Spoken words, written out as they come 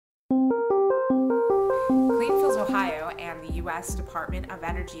Clean Fuels Ohio and the U.S. Department of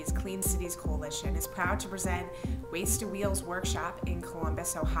Energy's Clean Cities Coalition is proud to present Waste to Wheels Workshop in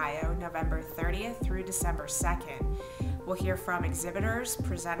Columbus, Ohio, November 30th through December 2nd. We'll hear from exhibitors,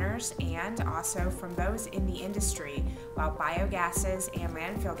 presenters, and also from those in the industry about biogases and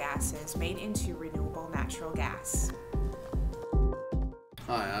landfill gases made into renewable natural gas.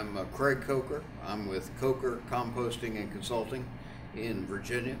 Hi, I'm Craig Coker. I'm with Coker Composting and Consulting in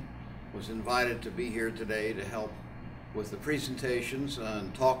Virginia. Was invited to be here today to help with the presentations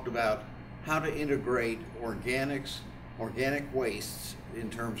and talked about how to integrate organic wastes in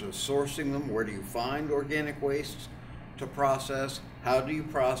terms of sourcing them. Where do you find organic wastes to process? How do you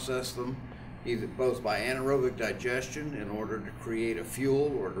process them, either both by anaerobic digestion in order to create a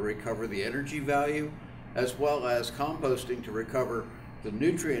fuel or to recover the energy value, as well as composting to recover the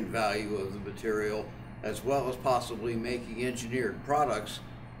nutrient value of the material, as well as possibly making engineered products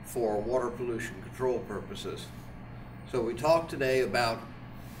for water pollution control purposes. So we talked today about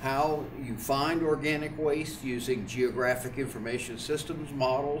how you find organic waste using geographic information systems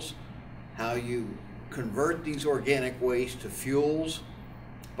models, how you convert these organic waste to fuels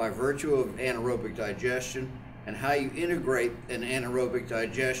by virtue of anaerobic digestion, and how you integrate an anaerobic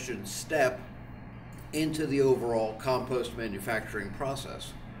digestion step into the overall compost manufacturing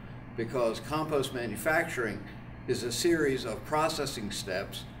process. Because compost manufacturing is a series of processing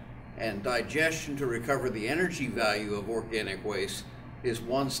steps, and digestion to recover the energy value of organic waste is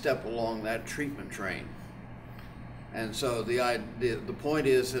one step along that treatment train. And so the point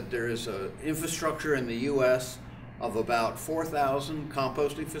is that there is an infrastructure in the U.S. of about 4,000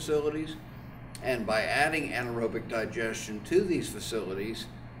 composting facilities, and by adding anaerobic digestion to these facilities,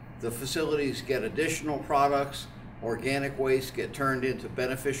 the facilities get additional products. Organic waste get turned into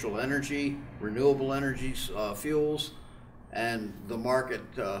beneficial energy, renewable energy fuels, and the market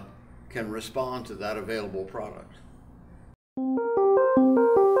can respond to that available product.